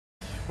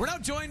We're now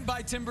joined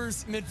by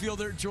Timbers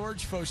midfielder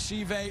George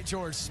Fochive.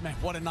 George, man,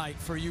 what a night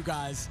for you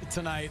guys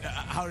tonight.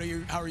 How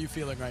are you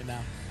feeling right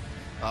now?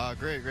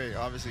 Great.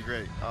 Obviously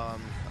great.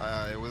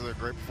 It was a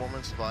great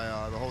performance by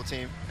the whole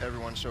team.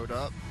 Everyone showed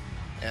up,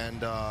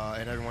 and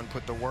everyone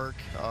put the work.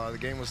 The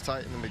game was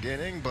tight in the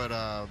beginning, but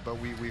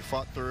we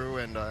fought through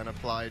and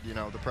applied,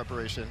 the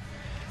preparation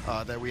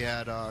that we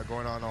had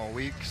going on all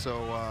week.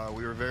 So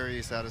we were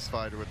very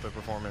satisfied with the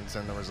performance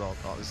and the result,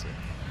 obviously.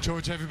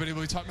 George, everybody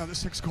will be talking about the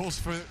 6 goals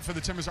for the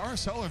Timbers.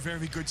 RSL, a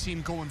very good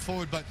team going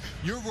forward, but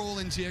your role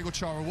in Diego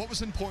Chara, what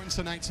was important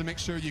tonight to make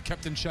sure you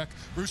kept in check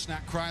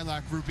Rusnak,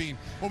 Krylak, Rubin?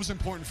 What was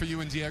important for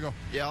you and Diego?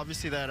 Yeah,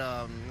 obviously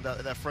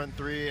that front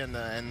three and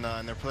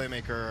their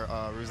playmaker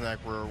Rusnak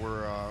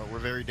were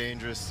very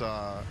dangerous.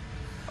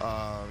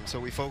 So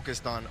we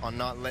focused on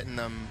not letting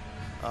them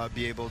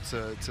be able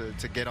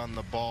to get on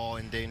the ball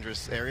in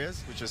dangerous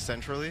areas, which is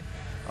centrally.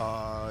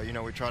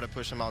 We try to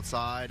push them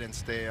outside and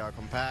stay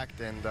compact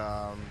and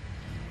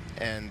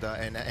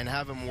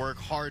have them work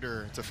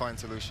harder to find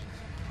solutions.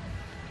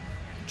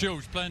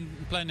 George, playing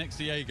next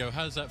to Diego,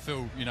 how does that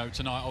feel?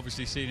 Tonight,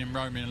 obviously seeing him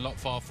roaming a lot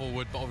far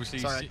forward, but obviously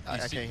Sorry, I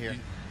can't hear.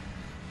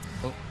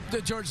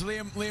 George,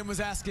 Liam was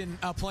asking,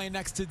 playing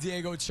next to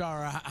Diego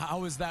Chara, how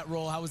was that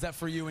role? How was that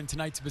for you, and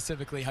tonight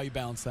specifically, how you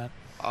balance that?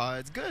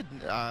 It's good.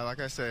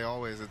 Like I say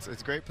always,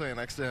 it's great playing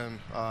next to him.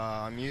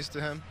 I'm used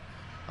to him.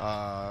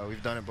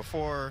 We've done it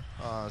before,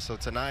 so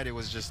tonight it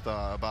was just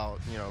about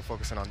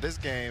focusing on this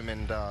game,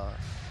 and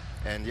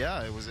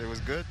yeah, it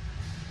was good.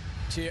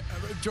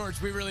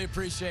 George, we really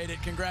appreciate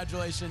it.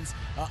 Congratulations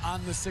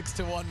on the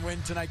 6-1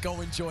 win tonight.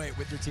 Go enjoy it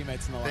with your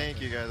teammates in the locker room.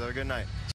 Thank you, guys. Have a good night.